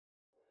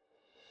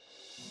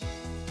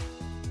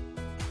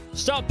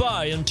Stop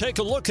by and take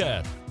a look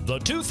at the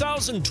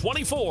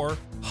 2024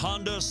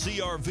 Honda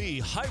CR-V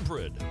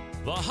Hybrid.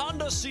 The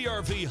Honda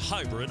CR-V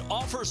Hybrid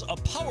offers a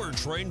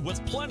powertrain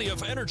with plenty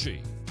of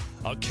energy,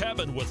 a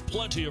cabin with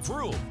plenty of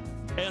room,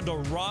 and a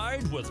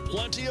ride with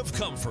plenty of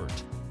comfort.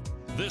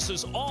 This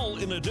is all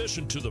in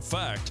addition to the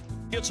fact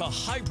it's a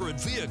hybrid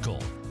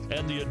vehicle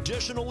and the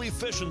additional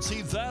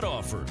efficiency that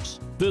offers.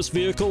 This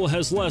vehicle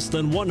has less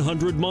than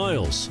 100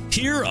 miles.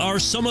 Here are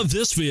some of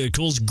this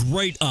vehicle's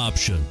great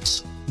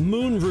options: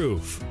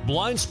 moonroof,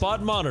 blind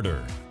spot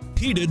monitor,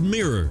 heated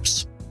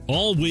mirrors,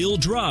 all-wheel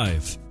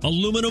drive,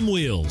 aluminum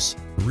wheels,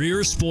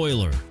 rear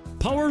spoiler,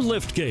 power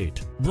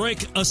liftgate,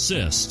 brake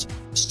assist,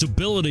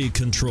 stability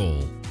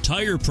control,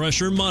 tire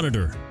pressure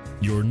monitor.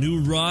 Your new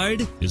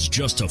ride is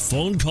just a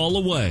phone call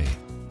away.